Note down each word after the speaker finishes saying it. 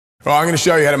Right, I'm going to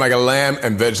show you how to make a lamb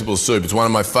and vegetable soup. It's one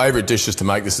of my favourite dishes to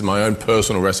make. This is my own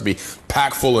personal recipe,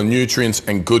 packed full of nutrients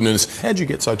and goodness. How'd you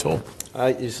get so tall? I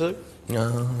ate your soup.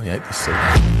 Oh, I ate the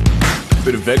soup.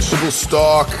 Bit of vegetable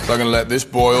stock. So I'm going to let this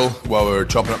boil while we're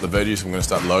chopping up the veggies. I'm going to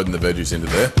start loading the veggies into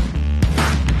there.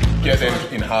 Get them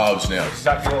in halves now.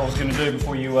 Exactly what I was going to do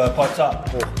before you piped up.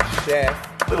 Oh,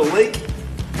 chef. Little leak.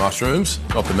 Mushrooms,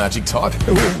 not the magic type.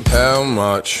 How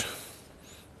much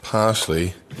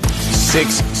parsley? 6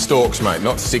 stalks, mate,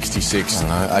 not 66. I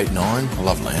don't know, 8, 9. I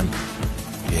love lamb.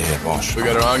 Yeah, bosh. We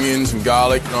got our onions and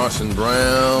garlic nice and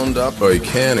browned up. Or you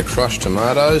can, a crushed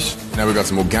tomatoes. Now we've got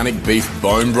some organic beef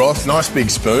bone broth. Nice big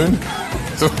spoon.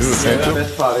 It's always essential. The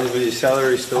best part is with your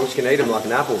celery stalks, you can eat them like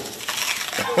an apple.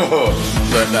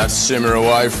 Let that simmer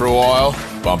away for a while.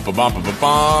 Bum ba bum ba ba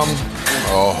bum.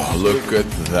 Oh, look at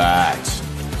that.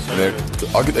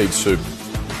 I could eat soup,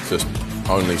 just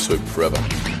only soup forever.